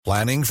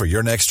Planning for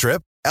your next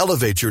trip?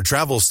 Elevate your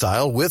travel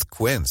style with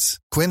Quince.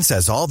 Quince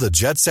has all the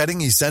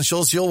jet-setting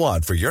essentials you'll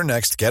want for your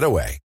next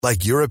getaway,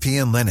 like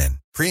European linen,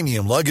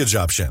 premium luggage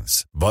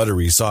options,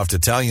 buttery soft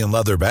Italian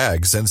leather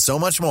bags, and so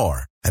much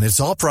more. And it's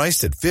all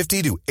priced at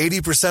 50 to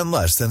 80%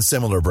 less than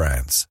similar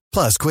brands.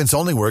 Plus, Quince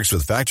only works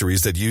with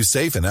factories that use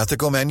safe and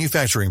ethical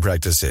manufacturing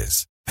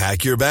practices.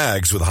 Pack your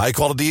bags with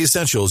high-quality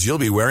essentials you'll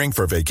be wearing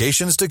for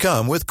vacations to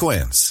come with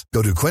Quince.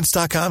 Go to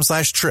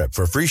quince.com/trip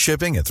for free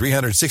shipping and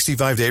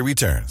 365-day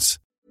returns.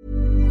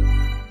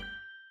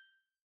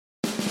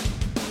 You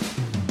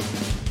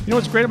know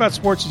what's great about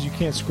sports is you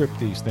can't script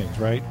these things,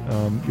 right?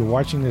 You're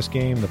watching this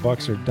game. The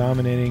Bucs are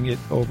dominating it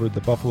over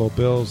the Buffalo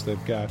Bills.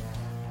 They've got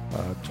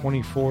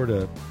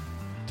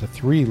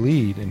 24-3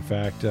 lead, in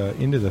fact,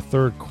 into the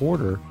third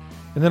quarter.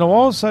 And then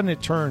all of a sudden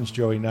it turns,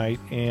 Joey Knight,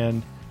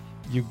 and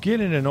you get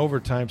in an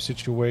overtime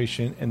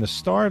situation, and the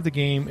star of the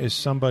game is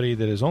somebody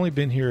that has only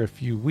been here a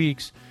few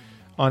weeks,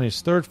 on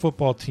his third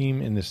football team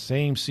in the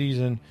same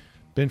season,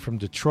 been from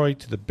Detroit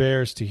to the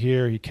Bears to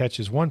here. He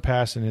catches one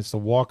pass, and it's the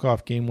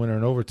walk-off game winner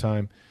in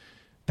overtime.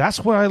 That's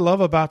what I love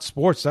about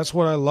sports. That's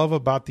what I love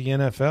about the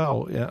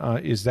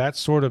NFL, is that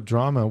sort of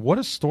drama. What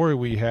a story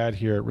we had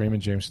here at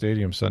Raymond James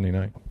Stadium Sunday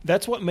night.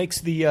 That's what makes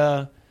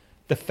the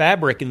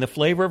fabric and the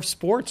flavor of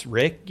sports,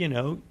 Rick. You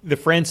know, the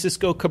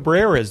Francisco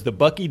Cabreras, the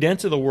Bucky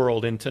Dents of the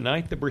world, and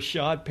tonight the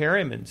Breshad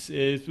Perrimans.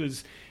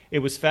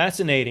 It was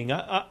fascinating.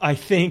 I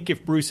think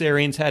if Bruce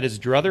Arians had his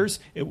druthers,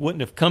 it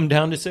wouldn't have come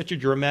down to such a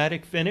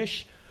dramatic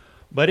finish.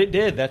 But it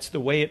did. That's the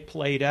way it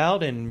played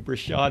out. And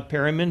Breshad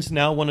Perriman's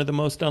now one of the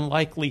most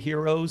unlikely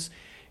heroes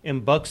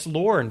in Bucs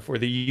lore. And for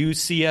the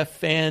UCF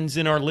fans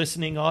in our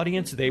listening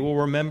audience, they will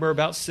remember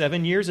about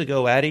 7 years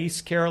ago at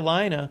East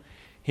Carolina,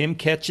 him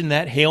catching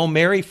that Hail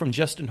Mary from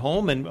Justin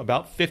Holman,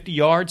 about 50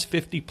 yards,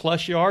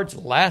 50-plus yards,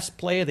 last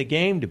play of the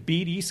game to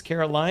beat East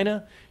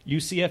Carolina.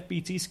 UCF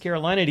beats East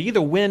Carolina to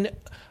either win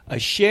a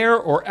share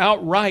or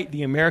outright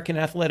the American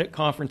Athletic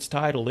Conference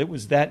title. It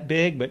was that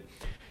big, but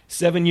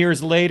 7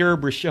 years later,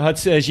 Breshad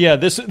says, "Yeah,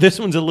 this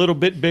one's a little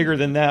bit bigger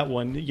than that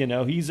one." You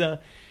know, he's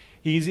a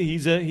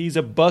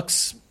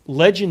Bucs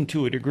legend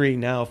to a degree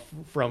now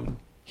from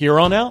here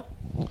on out.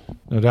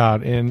 No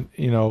doubt. And,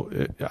 you know,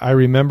 I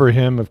remember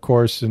him, of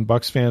course, and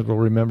Bucs fans will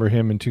remember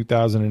him in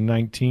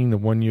 2019, the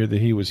 1 year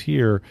that he was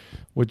here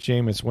with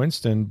Jameis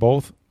Winston.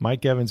 Both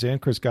Mike Evans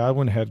and Chris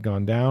Godwin had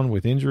gone down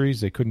with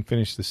injuries. They couldn't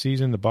finish the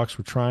season. The Bucs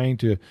were trying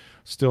to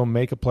still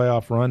make a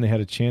playoff run. They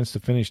had a chance to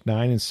finish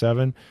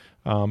 9-7.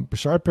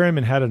 Breshad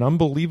Perriman had an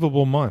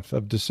unbelievable month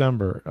of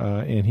December,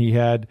 and he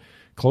had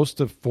close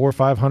to 400 or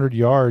 500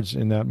 yards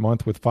in that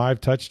month with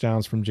 5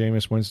 touchdowns from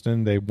Jameis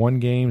Winston. They won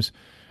games,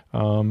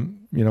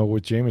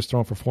 with Jameis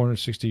throwing for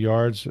 460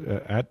 yards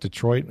at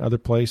Detroit and other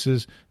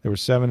places. They were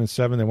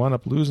 7-7. They wound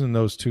up losing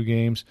those 2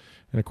 games,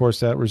 and of course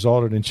that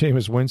resulted in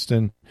Jameis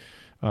Winston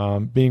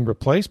being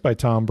replaced by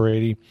Tom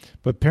Brady.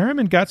 But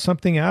Perriman got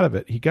something out of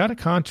it. He got a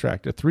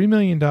contract, a $3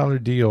 million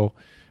deal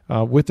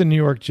with the New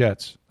York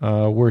Jets,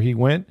 where he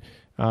went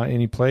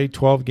and he played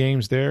 12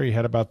 games there. He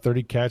had about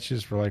 30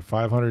 catches for like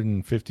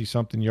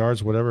 550-something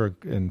yards, whatever,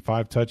 and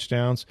 5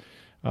 touchdowns.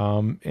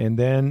 And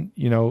then,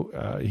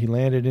 he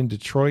landed in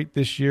Detroit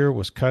this year,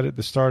 was cut at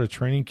the start of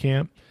training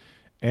camp,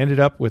 ended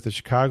up with the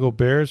Chicago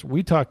Bears.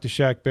 We talked to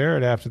Shaq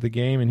Barrett after the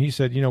game, and he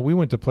said, we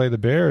went to play the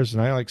Bears,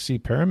 and I see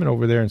Perriman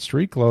over there in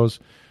street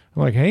clothes.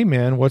 I'm like, hey,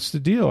 man, what's the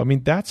deal? I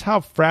mean, that's how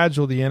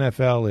fragile the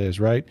NFL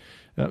is, right?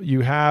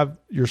 You have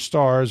your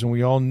stars, and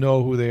we all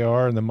know who they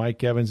are, and the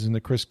Mike Evans and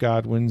the Chris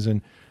Godwins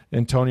and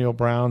Antonio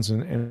Browns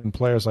and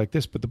players like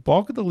this. But the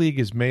bulk of the league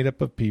is made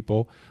up of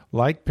people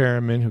like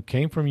Perriman, who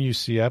came from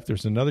UCF.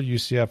 There's another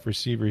UCF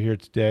receiver here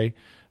today,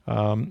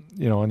 on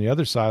the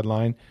other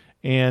sideline.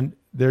 And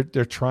they're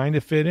trying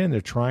to fit in.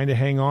 They're trying to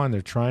hang on.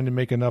 They're trying to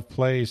make enough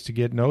plays to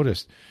get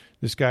noticed.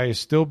 This guy is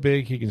still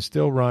big. He can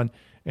still run.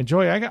 And,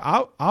 Joey,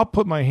 I'll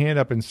put my hand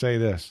up and say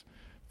this.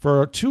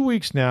 For 2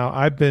 weeks now,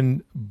 I've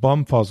been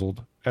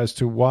bum-puzzled as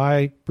to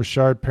why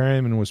Breshad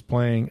Perriman was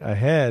playing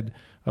ahead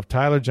of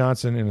Tyler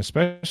Johnson and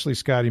especially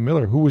Scotty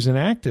Miller, who was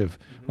inactive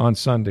on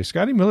Sunday.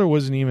 Scotty Miller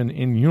wasn't even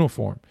in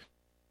uniform.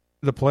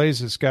 The plays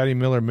that Scotty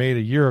Miller made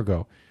a year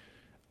ago.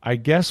 I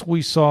guess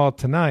we saw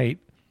tonight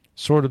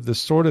sort of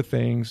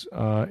things,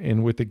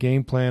 and with the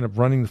game plan of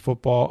running the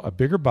football, a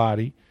bigger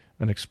body,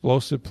 an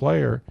explosive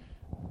player,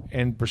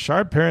 and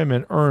Breshad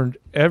Perriman earned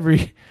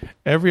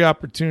every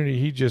opportunity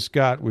he just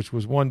got, which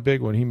was one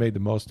big one. He made the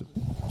most of it.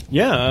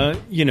 Yeah,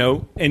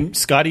 and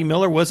Scotty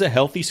Miller was a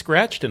healthy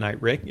scratch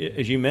tonight, Rick,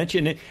 as you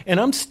mentioned. And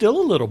I'm still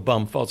a little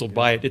bum-fuzzled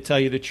by it, to tell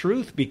you the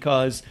truth,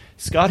 because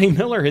Scotty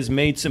Miller has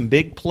made some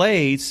big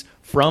plays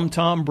from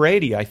Tom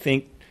Brady. I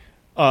think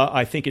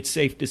it's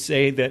safe to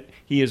say that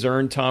he has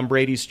earned Tom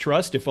Brady's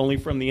trust, if only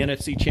from the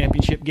NFC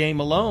Championship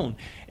game alone.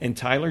 And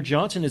Tyler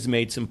Johnson has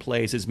made some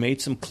plays, has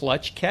made some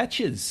clutch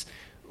catches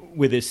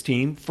with his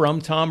team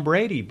from Tom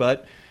Brady.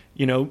 But,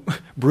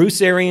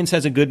 Bruce Arians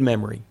has a good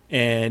memory.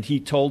 And he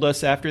told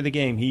us after the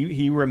game,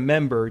 he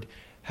remembered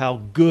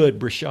how good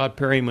Breshad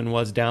Perriman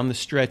was down the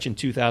stretch in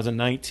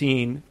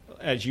 2019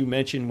 as you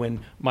mentioned,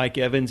 when Mike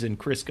Evans and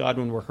Chris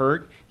Godwin were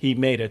hurt, he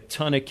made a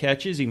ton of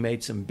catches. He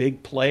made some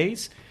big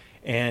plays.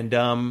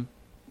 And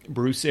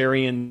Bruce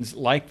Arians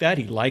liked that.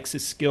 He likes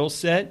his skill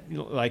set.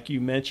 Like you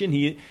mentioned,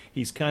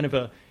 he's kind of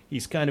a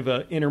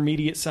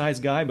intermediate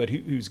sized guy, but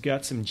who's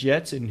got some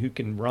jets and who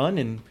can run.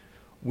 And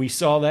we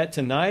saw that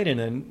tonight, and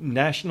a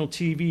national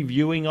TV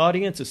viewing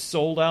audience, a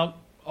sold out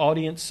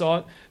audience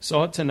saw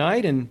it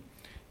tonight. And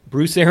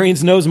Bruce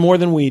Arians knows more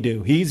than we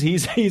do. He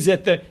sees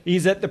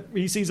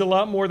a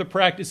lot more of the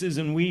practices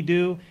than we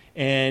do,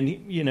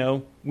 and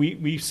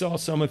we saw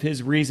some of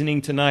his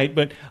reasoning tonight.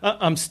 But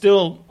I'm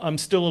still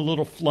a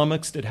little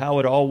flummoxed at how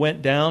it all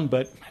went down.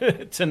 But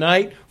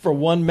tonight, for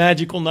one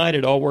magical night,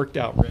 it all worked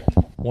out, Rick.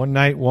 One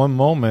night, one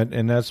moment,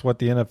 and that's what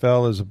the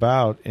NFL is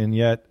about. And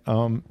yet,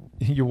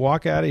 you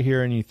walk out of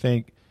here and you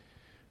think,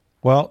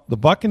 well, the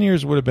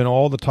Buccaneers would have been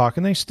all the talk,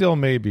 and they still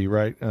may be,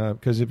 right?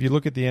 Because if you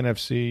look at the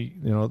NFC,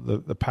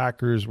 the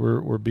Packers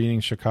were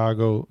beating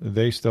Chicago.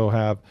 They still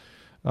have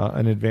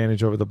an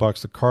advantage over the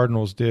Bucs. The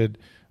Cardinals did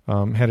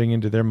heading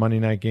into their Monday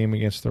night game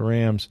against the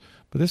Rams.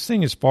 But this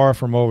thing is far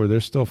from over.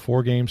 There's still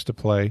 4 games to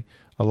play.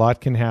 A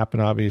lot can happen,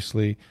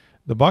 obviously.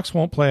 The Bucs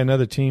won't play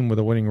another team with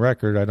a winning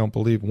record, I don't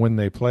believe, when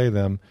they play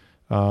them.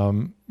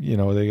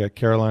 They got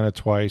Carolina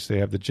twice. They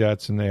have the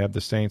Jets, and they have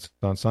the Saints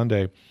on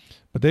Sunday.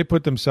 But they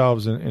put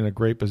themselves in a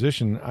great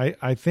position.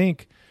 I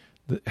think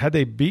that had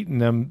they beaten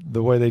them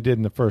the way they did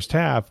in the first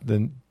half,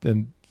 then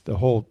the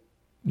whole,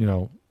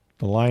 the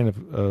line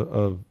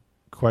of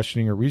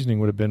questioning or reasoning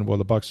would have been, well,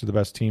 the Bucs are the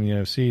best team in the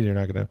NFC. They're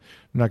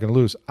not going to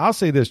lose. I'll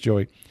say this,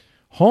 Joey.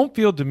 Home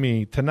field to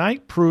me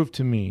tonight proved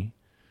to me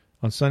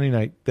on Sunday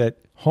night that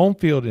home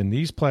field in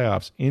these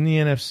playoffs in the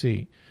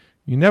NFC,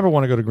 you never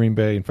want to go to Green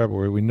Bay in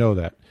February. We know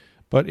that.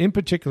 But in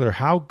particular,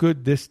 how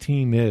good this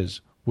team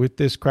is with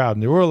this crowd.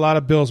 And there were a lot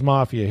of Bills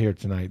Mafia here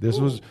tonight. This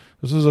was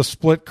a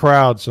split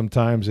crowd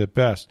sometimes at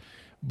best.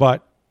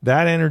 But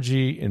that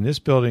energy in this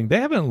building,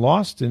 they haven't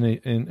lost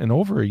in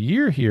over a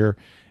year here.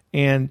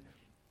 And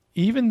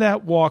even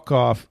that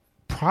walk-off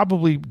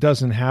probably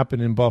doesn't happen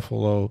in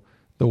Buffalo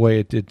the way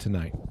it did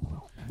tonight.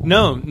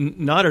 No,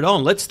 not at all.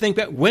 And let's think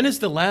back. When is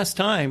the last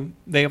time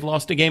they have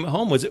lost a game at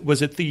home? Was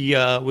it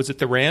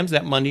the Rams,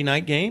 that Monday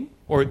night game?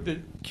 Or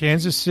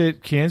Kansas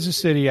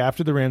City,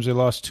 after the Rams, they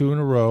lost 2 in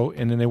a row,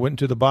 and then they went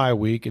into the bye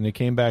week, and they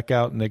came back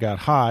out, and they got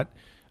hot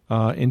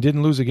and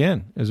didn't lose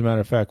again, as a matter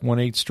of fact, won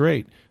 8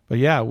 straight. But,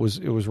 yeah, it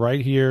was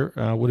right here.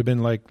 Would have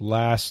been like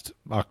last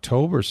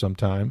October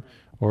sometime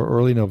or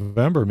early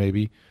November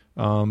maybe.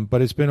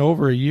 But it's been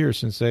over a year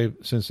since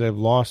they've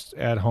lost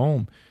at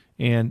home.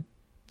 And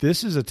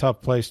this is a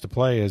tough place to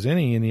play as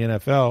any in the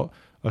NFL,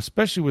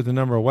 especially with the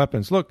number of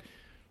weapons. Look,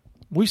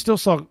 we still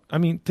saw –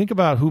 think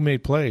about who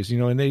made plays,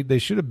 and they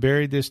should have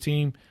buried this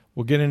team.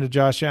 We'll get into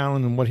Josh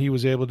Allen and what he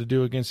was able to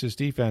do against his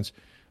defense.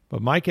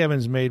 But Mike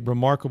Evans made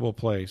remarkable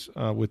plays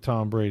with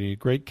Tom Brady. A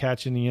great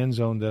catch in the end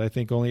zone that I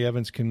think only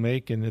Evans can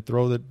make, and the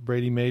throw that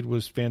Brady made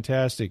was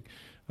fantastic.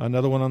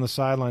 Another one on the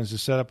sidelines to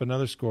set up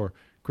another score.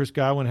 Chris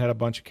Godwin had a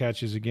bunch of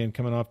catches again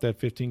coming off that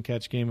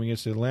 15-catch game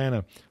against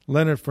Atlanta.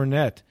 Leonard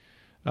Fournette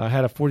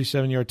had a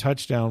 47-yard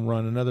touchdown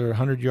run, another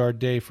 100-yard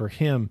day for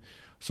him.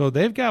 So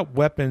they've got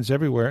weapons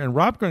everywhere. And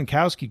Rob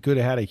Gronkowski could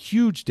have had a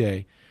huge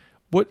day.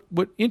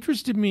 What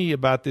interested me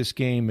about this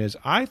game is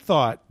I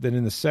thought that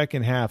in the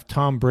second half,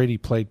 Tom Brady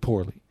played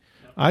poorly.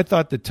 I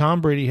thought that Tom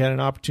Brady had an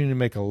opportunity to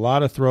make a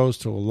lot of throws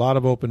to a lot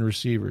of open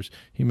receivers.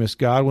 He missed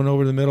Godwin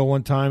over the middle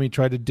one time. He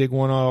tried to dig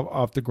one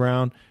off the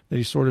ground that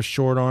he sort of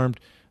short-armed.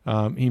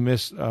 He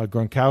missed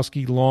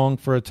Gronkowski long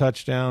for a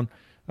touchdown,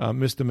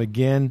 missed him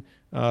again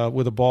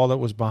with a ball that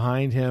was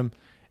behind him.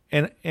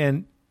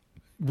 And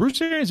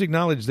Bruce Arians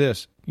acknowledged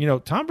this.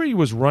 Tom Brady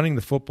was running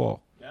the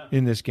football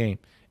in this game,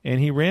 and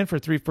he ran for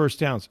 3 first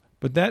downs.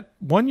 But that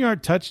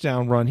 1-yard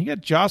touchdown run, he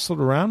got jostled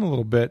around a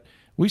little bit.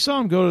 We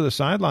saw him go to the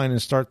sideline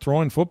and start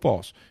throwing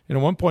footballs. And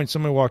at one point,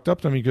 somebody walked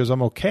up to him. He goes,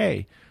 "I'm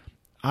okay."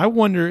 I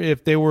wonder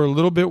if they were a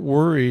little bit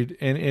worried,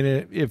 and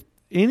if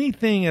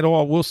anything at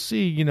all, we'll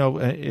see,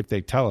 if they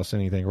tell us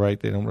anything, right?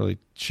 They don't really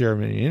share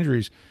many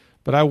injuries.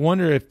 But I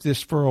wonder if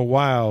this, for a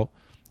while,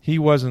 he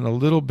wasn't a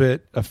little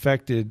bit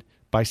affected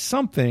by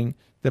something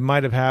that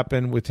might have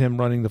happened with him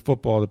running the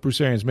football. That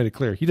Bruce Arians made it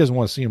clear he doesn't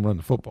want to see him run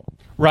the football.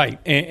 Right,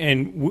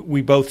 and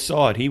we both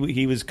saw it.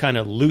 He was kind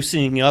of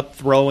loosening up,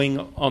 throwing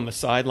on the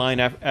sideline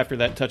after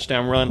that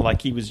touchdown run,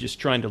 like he was just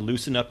trying to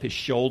loosen up his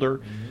shoulder.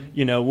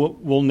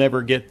 Mm-hmm. We'll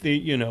never get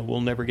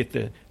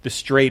the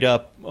straight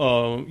up.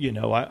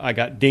 I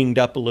got dinged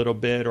up a little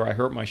bit, or I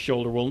hurt my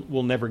shoulder.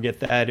 We'll never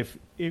get that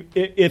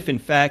if in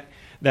fact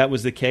that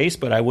was the case.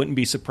 But I wouldn't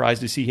be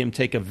surprised to see him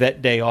take a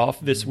vet day off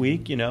this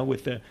week.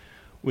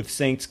 With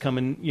Saints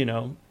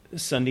coming,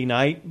 Sunday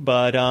night.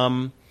 But,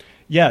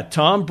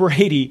 Tom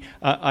Brady,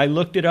 I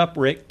looked it up,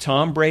 Rick.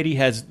 Tom Brady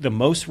has the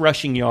most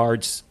rushing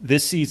yards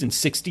this season,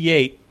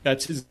 68.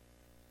 That's his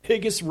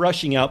biggest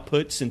rushing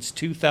output since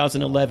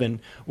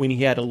 2011 when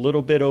he had a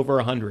little bit over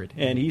 100.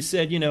 And he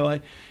said,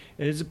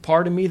 there's a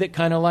part of me that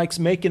kind of likes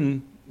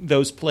making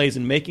those plays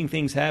and making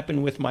things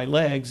happen with my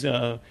legs.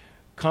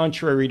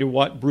 contrary to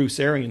what Bruce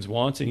Arians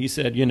wants. And he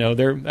said,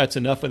 that's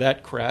enough of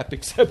that crap,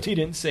 except he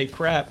didn't say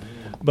crap.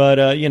 But,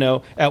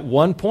 at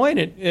one point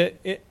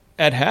at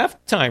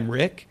halftime,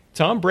 Rick,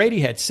 Tom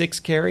Brady had 6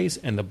 carries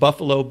and the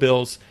Buffalo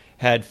Bills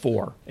had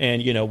 4.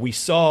 And, we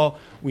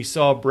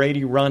saw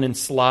Brady run and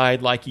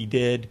slide like he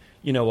did,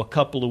 a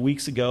couple of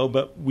weeks ago,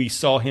 but we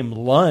saw him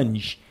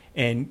lunge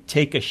and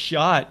take a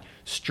shot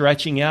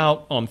stretching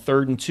out on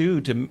 3rd and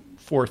 2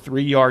 for a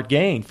 3-yard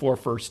gain for a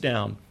first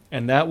down.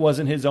 And that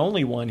wasn't his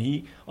only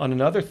one. On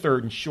another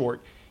 3rd and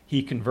short,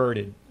 he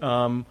converted.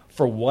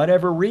 For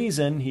whatever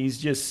reason, he's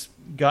just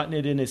gotten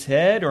it in his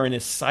head or in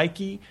his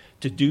psyche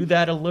to do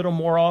that a little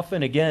more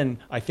often. Again,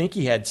 I think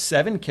he had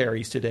 7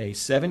 carries today,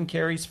 7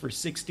 carries for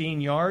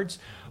 16 yards.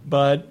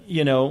 But,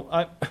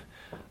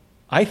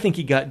 I think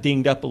he got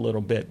dinged up a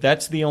little bit.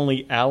 That's the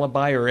only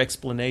alibi or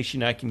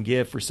explanation I can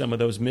give for some of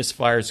those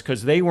misfires,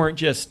 because they weren't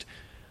just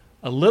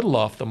a little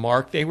off the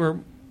mark. They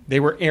were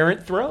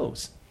errant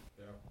throws.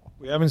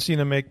 We haven't seen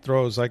him make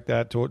throws like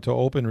that to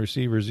open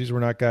receivers. These were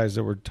not guys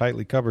that were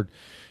tightly covered.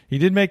 He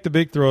did make the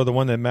big throw, the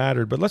one that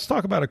mattered. But let's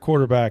talk about a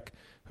quarterback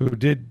who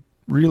did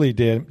really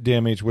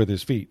damage with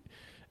his feet,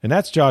 and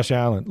that's Josh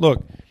Allen.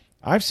 Look,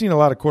 I've seen a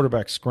lot of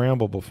quarterbacks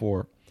scramble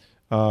before,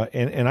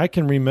 and I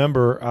can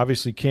remember,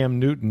 obviously, Cam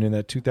Newton in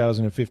that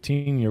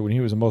 2015 year when he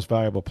was the most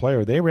valuable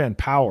player. They ran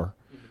power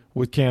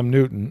with Cam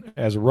Newton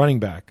as a running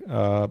back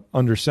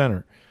under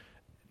center.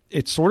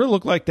 It sort of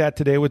looked like that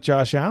today with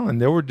Josh Allen.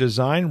 There were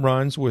design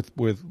runs with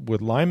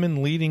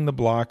linemen leading the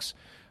blocks.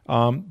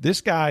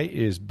 This guy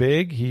is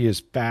big. He is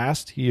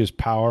fast. He is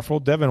powerful.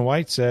 Devin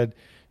White said,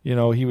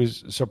 he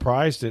was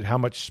surprised at how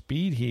much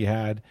speed he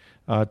had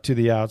to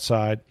the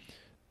outside.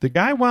 The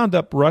guy wound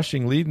up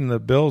leading the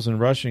Bills in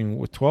rushing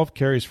with 12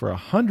 carries for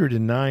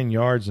 109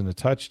 yards and a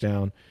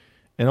touchdown.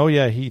 And,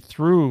 he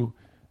threw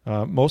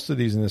most of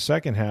these in the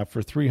second half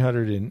for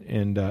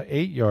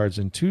 308 yards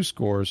and 2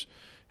 scores.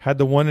 Had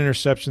the one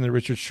interception that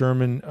Richard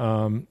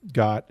Sherman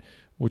got,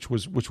 which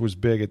was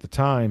big at the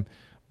time.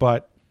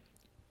 But,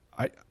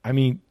 I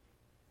mean,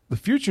 the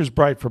future's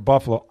bright for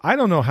Buffalo. I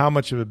don't know how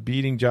much of a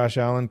beating Josh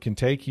Allen can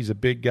take. He's a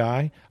big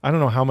guy. I don't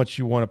know how much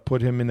you want to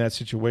put him in that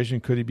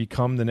situation. Could he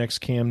become the next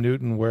Cam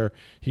Newton where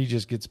he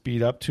just gets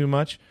beat up too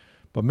much?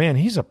 But, man,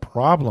 he's a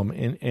problem.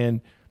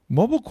 And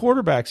mobile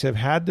quarterbacks have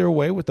had their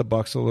way with the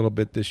Bucs a little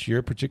bit this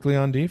year,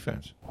 particularly on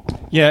defense.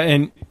 Yeah,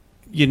 and,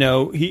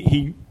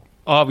 he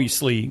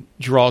obviously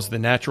draws the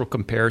natural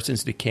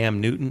comparisons to Cam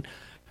Newton.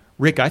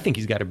 Rick, I think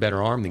he's got a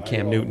better arm than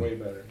Cam Newton. Way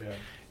better,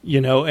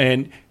 yeah.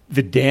 And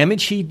the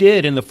damage he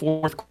did in the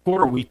fourth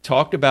quarter, we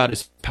talked about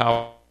his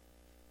power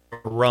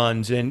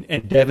runs,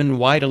 and Devin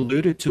White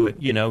alluded to it.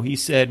 He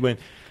said when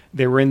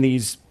they were in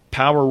these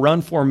power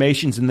run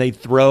formations and they'd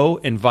throw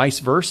and vice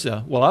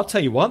versa. Well, I'll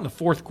tell you what, in the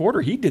fourth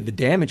quarter, he did the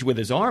damage with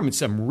his arm and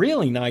some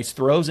really nice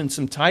throws in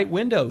some tight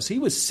windows. He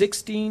was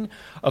 16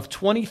 of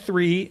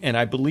 23, and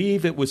I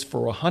believe it was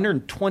for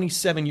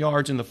 127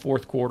 yards in the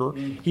fourth quarter.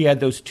 He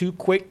had those 2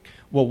 quick,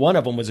 one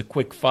of them was a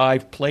quick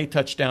 5-play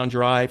touchdown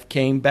drive,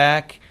 came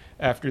back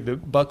after the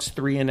Bucs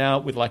 3 and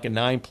out with like a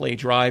 9-play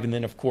drive, and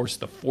then, of course,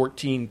 the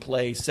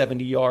 14-play,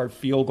 70-yard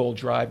field goal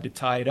drive to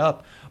tie it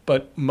up.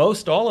 But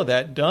most all of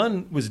that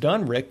was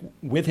done, Rick,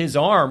 with his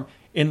arm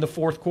in the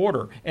fourth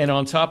quarter. And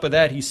on top of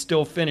that, he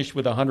still finished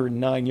with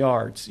 109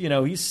 yards. He's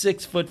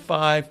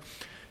 6'5",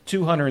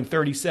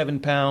 237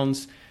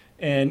 pounds.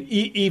 And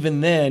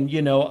even then,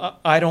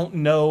 I don't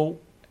know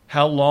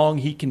how long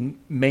he can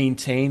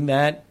maintain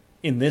that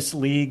in this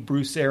league.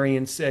 Bruce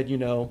Arians said,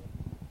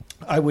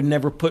 I would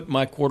never put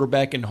my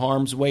quarterback in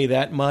harm's way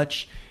that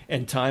much,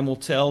 and time will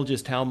tell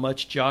just how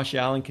much Josh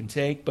Allen can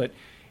take. But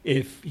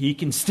if he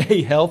can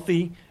stay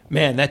healthy,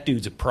 man, that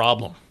dude's a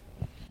problem.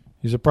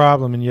 He's a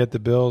problem, and yet the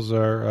Bills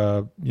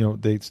are,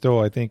 they still,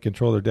 I think,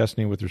 control their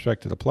destiny with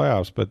respect to the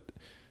playoffs. But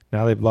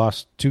now they've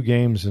lost 2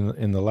 games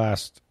in the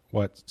last,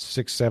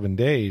 6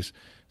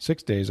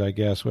 days, I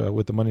guess,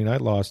 with the Monday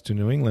night loss to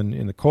New England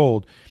in the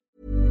cold.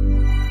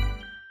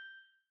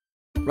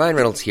 Ryan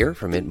Reynolds here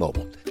from Mint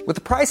Mobile. With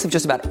the price of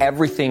just about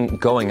everything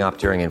going up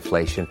during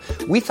inflation,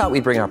 we thought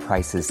we'd bring our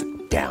prices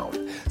down.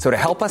 So to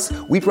help us,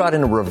 we brought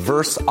in a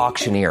reverse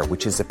auctioneer,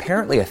 which is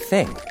apparently a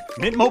thing.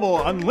 Mint Mobile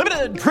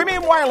Unlimited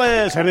Premium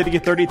Wireless. How to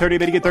get 30, 30,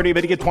 bit to get 30,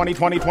 bit to get 20,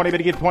 20, 20, bit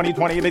to get 20,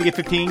 20, bit to get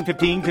 15,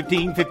 15,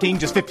 15, 15,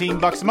 just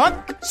 $15 a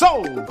month?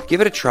 Sold!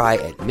 Give it a try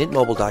at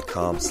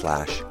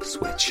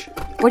mintmobile.com/switch.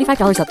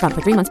 $45 up front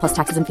for 3 months plus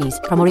taxes and fees.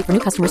 Promo rate for new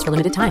customers for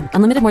limited time.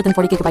 Unlimited more than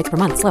 40 gigabytes per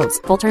month. Slows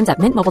full terms at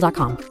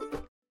mintmobile.com.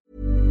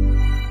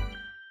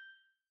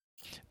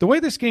 The way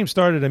this game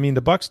started,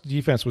 the Bucs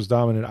defense was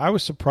dominant. I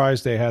was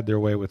surprised they had their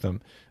way with them.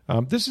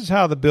 This is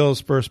how the Bills'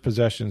 first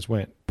possessions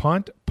went.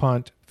 Punt,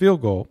 punt,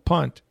 field goal,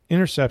 punt,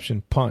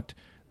 interception, punt.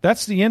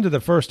 That's the end of the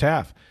first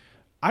half.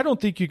 I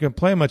don't think you can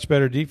play much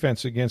better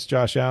defense against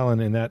Josh Allen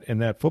in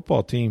that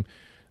football team.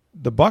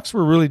 The Bucs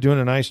were really doing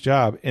a nice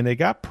job, and they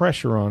got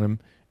pressure on him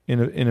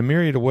in a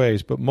myriad of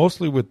ways, but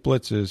mostly with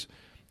blitzes.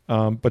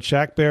 But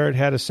Shaq Barrett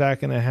had a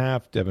sack and a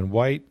half. Devin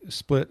White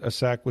split a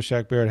sack with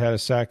Shaq Barrett, had a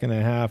sack and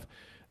a half.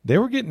 they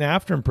were getting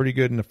after him pretty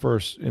good in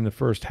the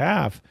first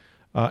half,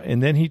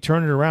 and then he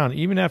turned it around.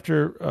 Even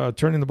after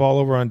turning the ball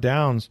over on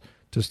downs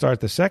to start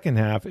the second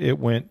half, it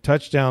went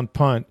touchdown,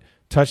 punt,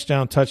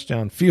 touchdown,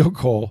 touchdown, field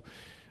goal.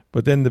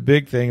 But then the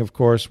big thing, of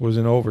course, was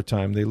in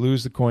overtime. They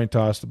lose the coin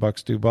toss. The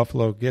Bucs do.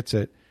 Buffalo gets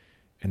it,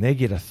 and they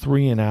get a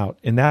 3-and-out.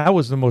 And that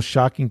was the most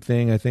shocking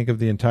thing, I think, of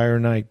the entire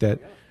night, that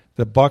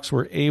the Bucs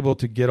were able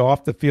to get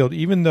off the field,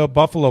 even though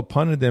Buffalo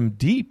punted them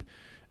deep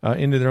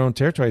into their own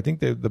territory. I think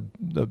the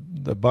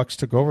Bucs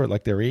took over at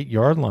like their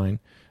 8-yard line,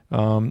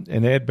 and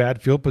they had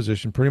bad field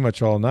position pretty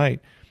much all night.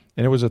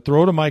 And it was a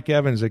throw to Mike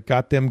Evans that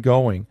got them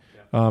going.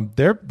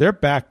 They're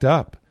backed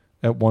up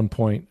at one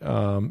point,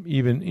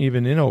 even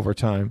in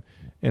overtime.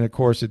 And, of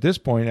course, at this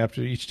point,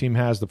 after each team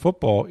has the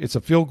football, it's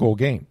a field goal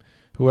game.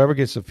 Whoever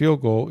gets the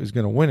field goal is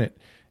going to win it.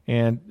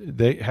 And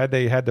they had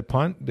the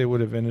punt, they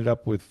would have ended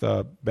up with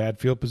bad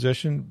field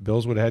position.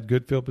 Bills would have had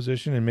good field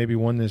position and maybe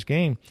won this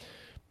game.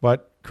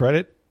 But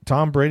credit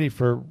Tom Brady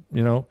for,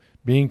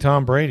 being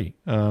Tom Brady.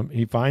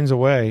 He finds a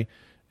way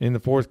in the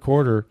fourth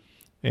quarter.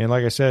 And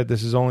like I said,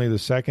 this is only the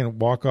second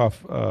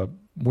walk-off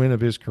win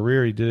of his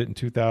career. He did it in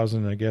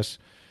 2000, I guess.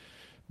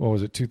 What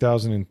was it,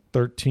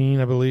 2013,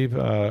 I believe,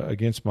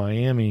 against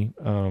Miami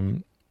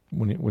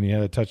when he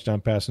had a touchdown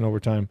pass in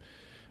overtime.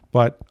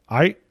 But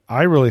I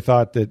really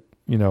thought that,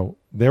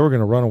 they were going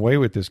to run away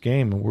with this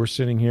game, and we're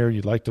sitting here,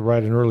 you'd like to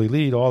ride an early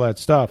lead, all that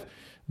stuff.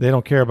 They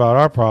don't care about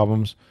our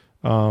problems.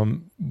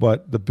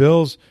 But the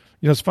Bills,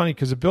 it's funny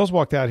because the Bills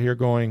walked out here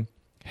going,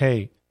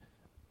 hey,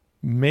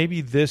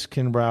 maybe this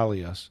can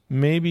rally us.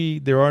 Maybe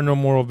there are no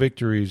moral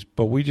victories,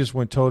 but we just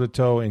went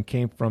toe-to-toe and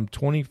came from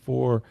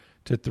 24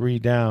 to 3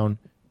 down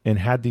and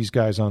had these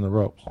guys on the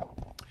ropes.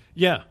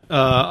 Yeah,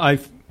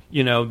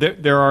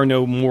 there are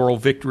no moral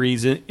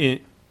victories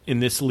in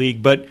this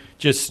league, but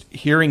just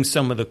hearing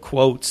some of the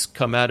quotes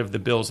come out of the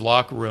Bills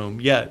locker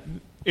room,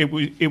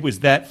 it was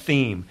that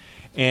theme.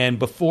 And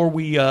before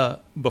we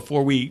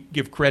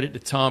give credit to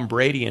Tom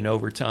Brady in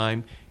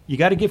overtime, you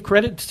got to give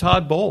credit to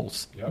Todd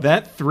Bowles. Yep.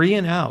 That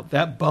 3-and-out,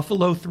 that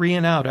Buffalo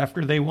 3-and-out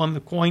after they won the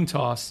coin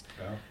toss,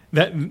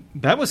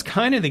 that was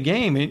kind of the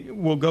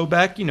game. We'll go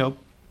back,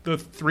 the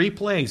 3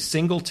 plays.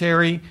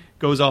 Singletary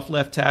goes off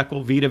left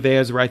tackle. Vita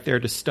Vea's right there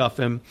to stuff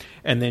him.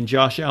 And then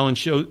Josh Allen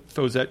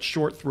throws that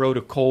short throw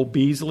to Cole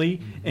Beasley.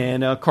 Mm-hmm.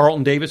 And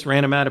Carlton Davis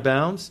ran him out of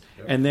bounds.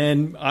 Yep. And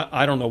then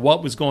I don't know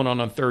what was going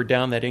on third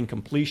down, that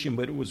incompletion,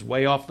 but it was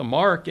way off the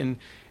mark.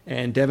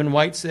 And Devin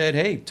White said,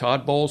 hey,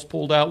 Todd Bowles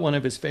pulled out one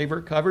of his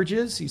favorite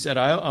coverages. He said,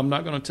 I'm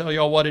not going to tell you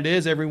all what it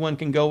is. Everyone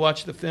can go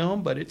watch the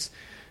film, but it's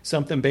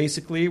something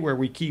basically where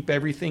we keep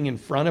everything in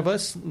front of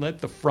us, let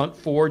the front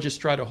 4 just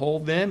try to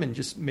hold them, and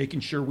just making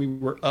sure we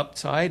were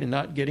uptight and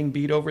not getting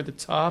beat over the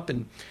top,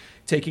 and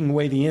taking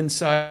away the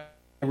inside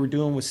we're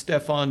doing with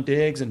Stephon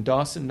Diggs and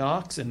Dawson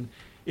Knox. And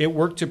it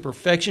worked to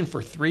perfection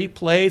for 3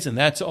 plays, and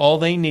that's all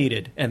they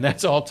needed. And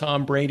that's all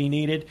Tom Brady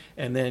needed.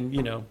 And then,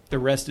 the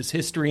rest is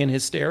history and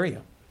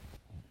hysteria.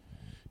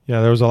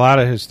 Yeah, there was a lot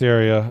of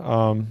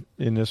hysteria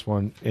in this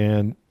one.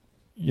 And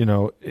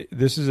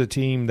this is a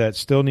team that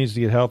still needs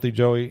to get healthy,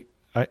 Joey.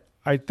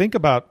 I think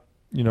about,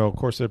 of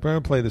course, they're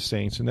going to play the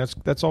Saints, and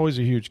that's always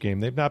a huge game.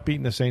 They've not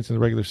beaten the Saints in the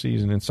regular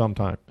season in some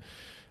time.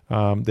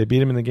 They beat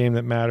them in the game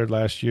that mattered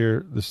last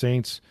year. The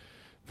Saints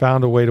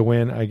found a way to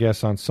win, I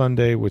guess, on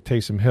Sunday with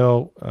Taysom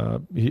Hill,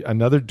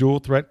 another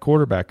dual-threat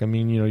quarterback. I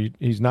mean,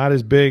 he's not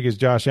as big as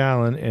Josh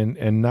Allen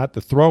and not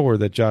the thrower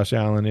that Josh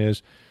Allen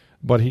is,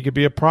 but he could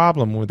be a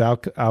problem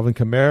without Alvin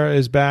Kamara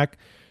is back.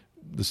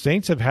 The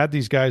Saints have had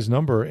these guys'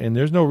 number, and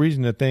there's no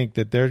reason to think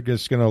that they're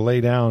just going to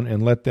lay down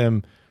and let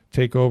them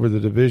take over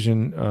the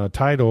division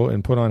title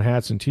and put on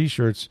hats and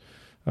T-shirts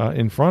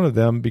in front of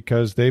them,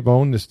 because they've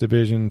owned this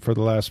division for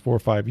the last 4 or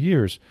 5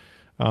 years.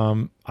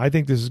 I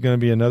think this is going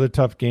to be another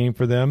tough game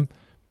for them,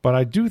 but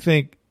I do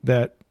think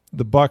that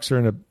the Bucs are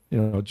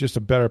in just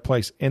a better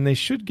place, and they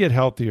should get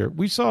healthier.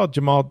 We saw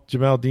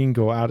Jamel Dean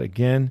go out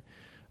again.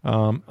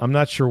 I'm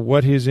not sure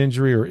what his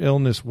injury or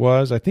illness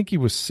was. I think he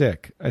was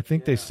sick. I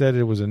think they said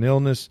it was an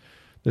illness.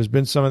 There's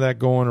been some of that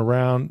going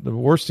around. The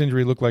worst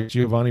injury looked like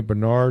Giovanni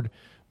Bernard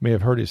may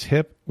have hurt his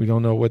hip. We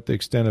don't know what the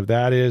extent of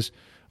that is.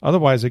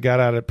 Otherwise, they got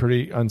out of it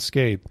pretty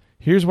unscathed.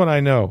 Here's what I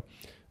know.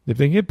 If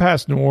they get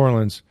past New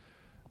Orleans,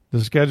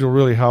 the schedule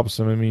really helps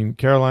them. I mean,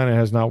 Carolina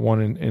has not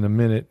won in a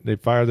minute. They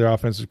fired their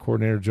offensive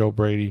coordinator, Joe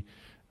Brady.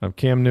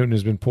 Cam Newton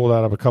has been pulled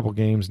out of a couple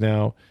games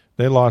now.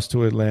 They lost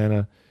to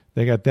Atlanta.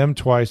 They got them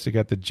twice. They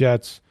got the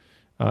Jets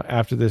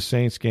after this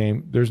Saints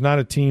game. There's not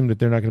a team that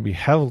they're not going to be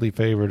heavily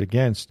favored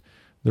against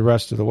the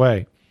rest of the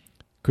way.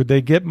 Could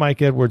they get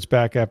Mike Edwards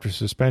back after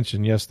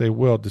suspension? Yes, they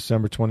will,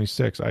 December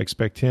 26th. I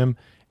expect him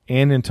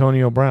and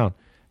Antonio Brown.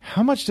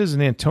 How much does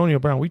an Antonio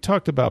Brown – we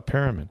talked about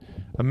Perriman.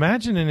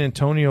 Imagine an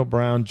Antonio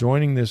Brown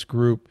joining this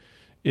group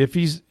if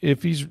he's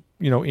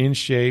in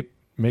shape.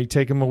 May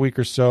take him a week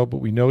or so, but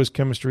we know his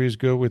chemistry is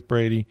good with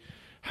Brady.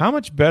 How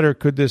much better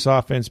could this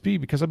offense be?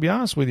 Because I'll be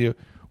honest with you,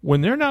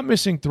 when they're not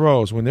missing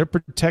throws, when they're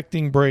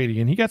protecting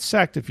Brady, and he got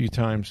sacked a few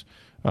times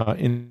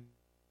in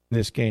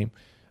this game,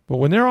 but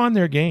when they're on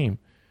their game,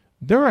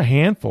 they're a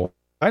handful.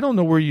 I don't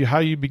know how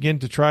you begin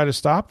to try to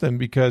stop them,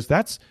 because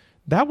that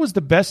was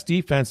the best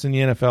defense in the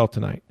NFL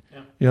tonight.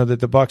 Yeah.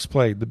 That the Bucs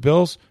played. The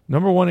Bills,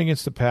 number one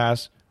against the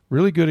pass,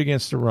 really good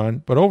against the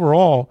run, but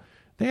overall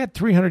they had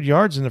 300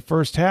 yards in the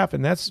first half,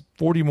 and that's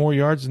 40 more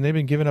yards than they've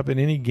been giving up in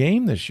any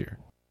game this year.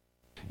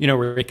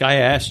 Rick, I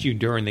asked you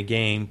during the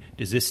game,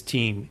 does this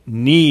team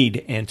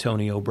need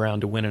Antonio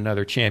Brown to win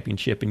another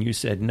championship? And you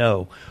said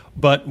no.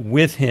 But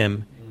with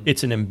him,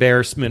 it's an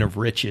embarrassment of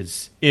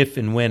riches if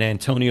and when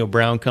Antonio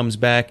Brown comes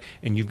back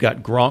and you've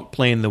got Gronk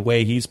playing the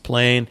way he's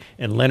playing,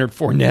 and Leonard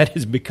Fournette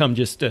has become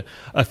just a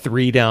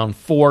three-down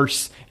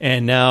force.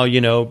 And now,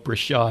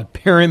 Brashad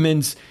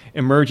Perriman's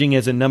emerging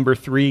as a number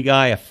 3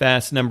 guy, a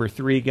fast number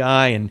 3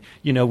 guy. And,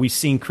 we've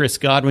seen Chris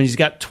Godwin. He's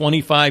got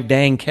 25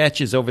 dang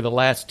catches over the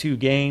last 2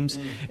 games.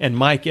 And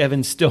Mike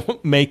Evans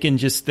still making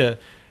just the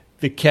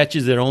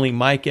catches that only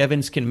Mike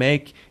Evans can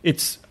make.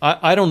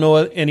 I don't know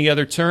any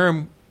other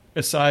term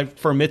aside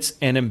from it's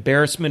an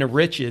embarrassment of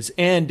riches,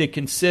 and to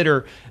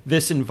consider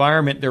this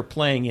environment they're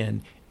playing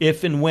in,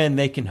 if and when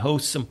they can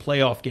host some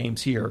playoff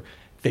games here.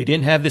 They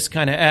didn't have this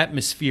kind of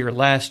atmosphere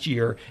last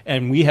year,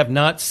 and we have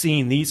not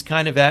seen these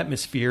kind of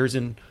atmospheres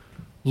in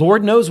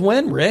Lord knows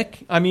when,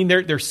 Rick. I mean,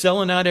 they're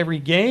selling out every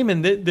game,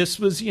 and this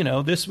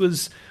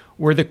was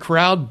where the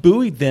crowd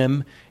buoyed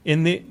them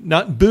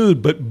not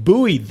booed, but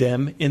buoyed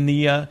them in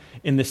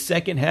the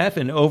second half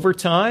and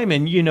overtime.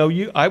 And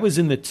I was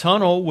in the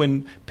tunnel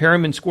when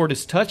Perriman scored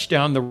his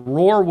touchdown. The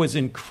roar was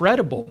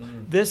incredible.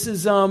 This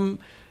is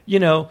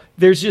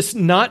there's just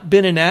not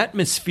been an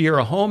atmosphere,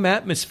 a home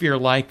atmosphere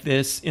like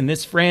this in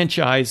this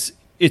franchise.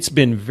 It's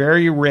been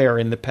very rare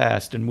in the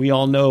past, and we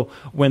all know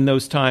when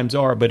those times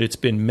are, but it's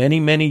been many,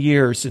 many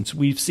years since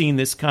we've seen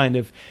this kind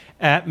of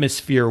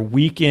atmosphere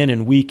week in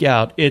and week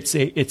out. It's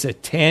a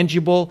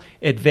tangible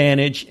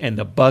advantage, and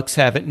the Bucs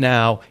have it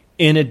now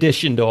in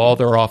addition to all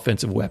their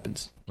offensive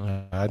weapons.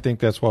 I think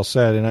that's well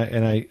said,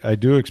 and I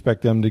do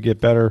expect them to get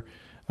better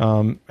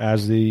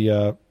as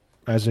they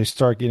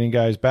start getting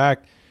guys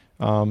back.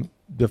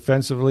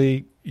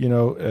 Defensively,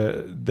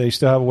 they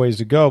still have a ways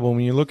to go. But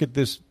when you look at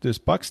this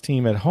Bucs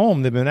team at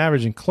home, they've been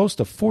averaging close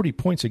to 40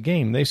 points a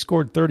game. They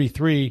scored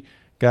 33,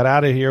 got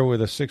out of here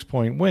with a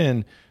 6-point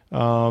win,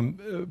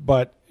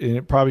 but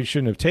it probably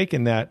shouldn't have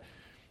taken that.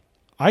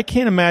 I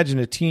can't imagine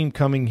a team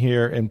coming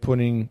here and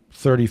putting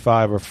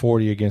 35 or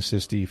 40 against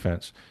this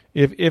defense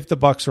if the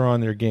Bucs are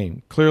on their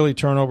game. Clearly,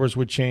 turnovers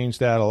would change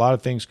that. A lot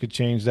of things could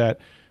change that.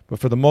 But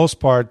for the most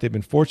part, they've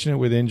been fortunate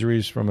with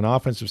injuries from an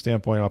offensive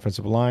standpoint,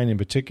 offensive line in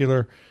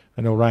particular.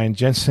 I know Ryan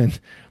Jensen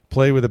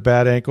played with a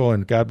bad ankle,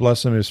 and God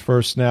bless him, his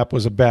first snap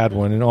was a bad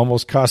one and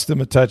almost cost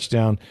him a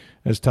touchdown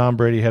as Tom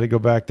Brady had to go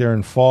back there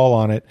and fall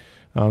on it.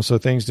 So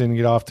things didn't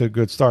get off to a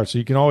good start. So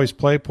you can always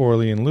play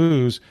poorly and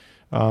lose.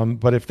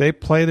 But if they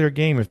play their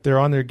game, if they're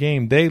on their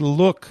game, they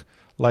look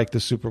like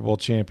the Super Bowl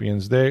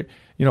champions. They,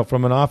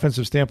 from an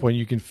offensive standpoint,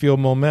 you can feel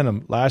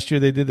momentum. Last year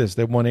they did this.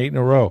 They won 8 in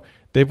a row.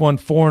 They've won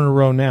 4 in a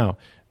row now.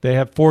 They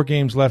have 4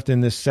 games left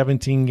in this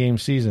 17-game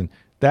season.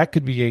 That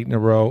could be 8 in a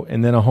row,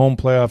 and then a home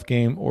playoff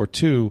game or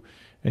 2,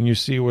 and you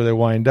see where they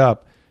wind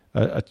up.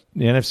 The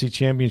NFC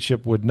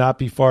Championship would not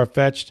be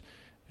far-fetched,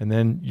 and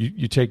then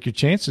you take your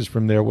chances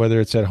from there, whether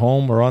it's at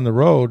home or on the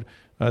road,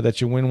 that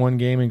you win one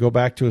game and go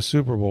back to a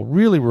Super Bowl.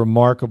 Really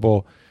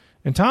remarkable.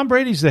 And Tom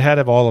Brady's the head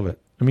of all of it.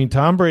 I mean,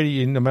 Tom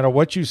Brady, no matter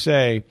what you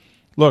say,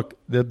 look,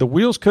 the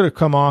wheels could have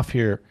come off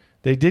here.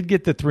 They did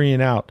get the 3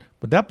 and out,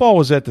 but that ball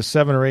was at the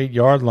 7 or 8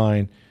 yard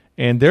line.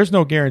 And there's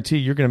no guarantee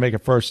you're going to make a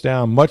first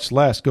down, much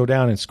less go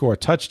down and score a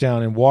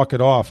touchdown and walk it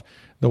off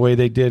the way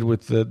they did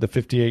with the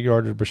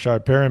 58-yarder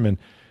Brashad Perriman.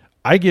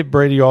 I give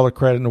Brady all the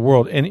credit in the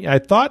world. And I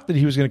thought that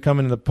he was going to come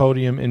into the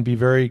podium and be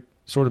very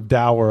sort of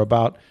dour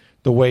about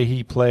the way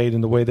he played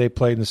and the way they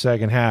played in the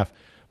second half.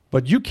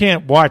 But you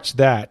can't watch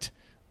that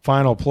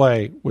final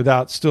play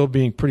without still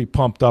being pretty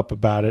pumped up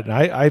about it. And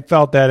I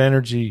felt that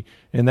energy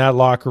in that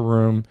locker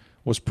room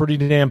was pretty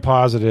damn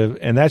positive,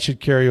 and that should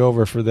carry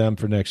over for them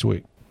for next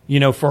week.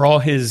 For all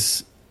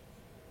his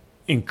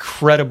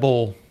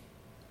incredible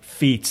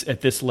feats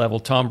at this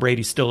level, Tom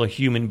Brady's still a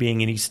human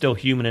being, and he's still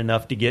human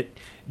enough to get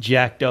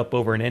jacked up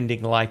over an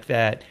ending like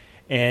that.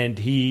 And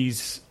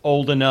he's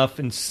old enough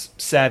and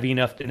savvy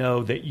enough to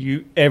know that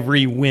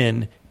every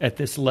win at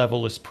this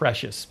level is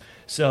precious.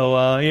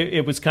 So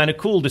it was kind of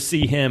cool to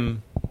see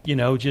him,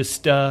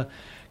 just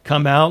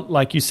come out,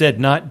 like you said,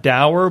 not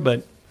dour,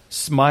 but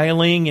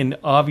smiling and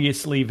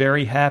obviously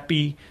very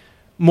happy.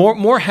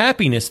 More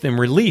happiness than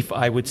relief,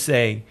 I would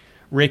say.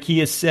 Rick, he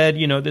has said,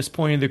 at this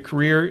point in the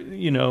career,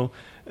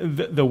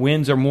 the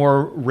wins are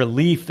more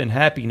relief than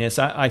happiness.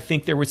 I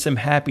think there was some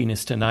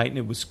happiness tonight, and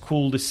it was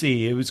cool to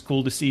see. It was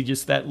cool to see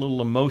just that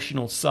little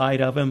emotional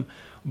side of him.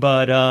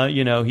 But,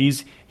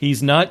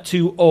 he's not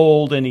too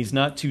old and he's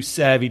not too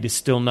savvy to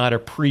still not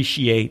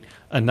appreciate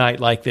a night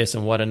like this,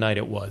 and what a night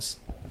it was.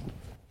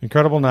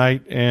 Incredible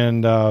night,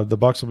 and the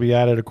Bucs will be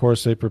at it. Of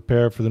course, they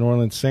prepare for the New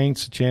Orleans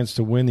Saints, a chance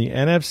to win the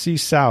NFC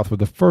South for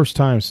the first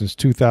time since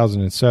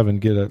 2007,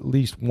 get at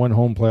least one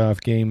home playoff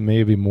game,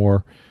 maybe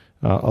more.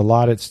 A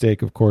lot at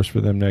stake, of course,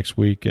 for them next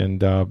week. And,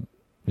 the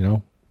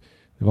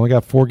They've only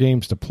got 4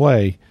 games to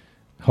play.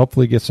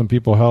 Hopefully get some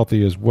people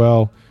healthy as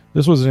well.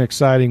 This was an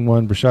exciting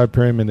one. Breshad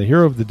Perriman, the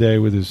hero of the day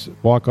with his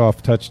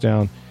walk-off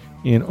touchdown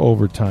in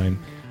overtime.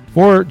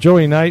 For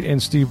Joey Knight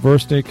and Steve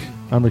Versnick,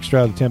 I'm Rick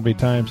Stroud of the Tampa Bay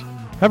Times.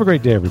 Have a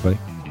great day, everybody.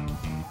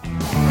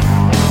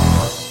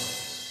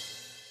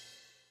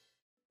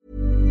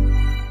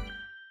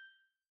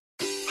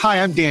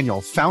 Hi, I'm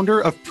Daniel, founder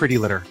of Pretty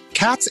Litter.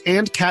 Cats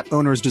and cat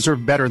owners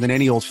deserve better than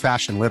any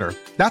old-fashioned litter.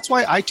 That's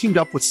why I teamed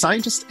up with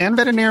scientists and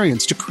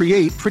veterinarians to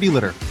create Pretty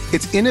Litter.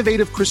 Its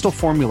innovative crystal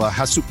formula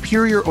has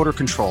superior odor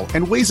control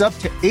and weighs up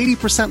to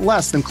 80%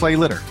 less than clay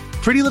litter.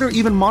 Pretty Litter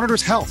even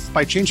monitors health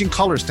by changing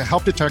colors to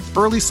help detect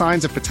early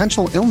signs of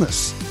potential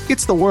illness.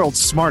 It's the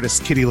world's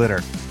smartest kitty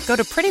litter. Go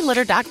to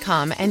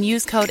prettylitter.com and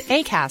use code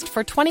ACAST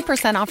for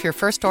 20% off your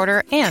first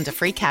order and a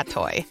free cat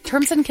toy.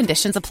 Terms and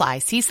conditions apply.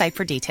 See site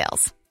for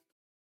details.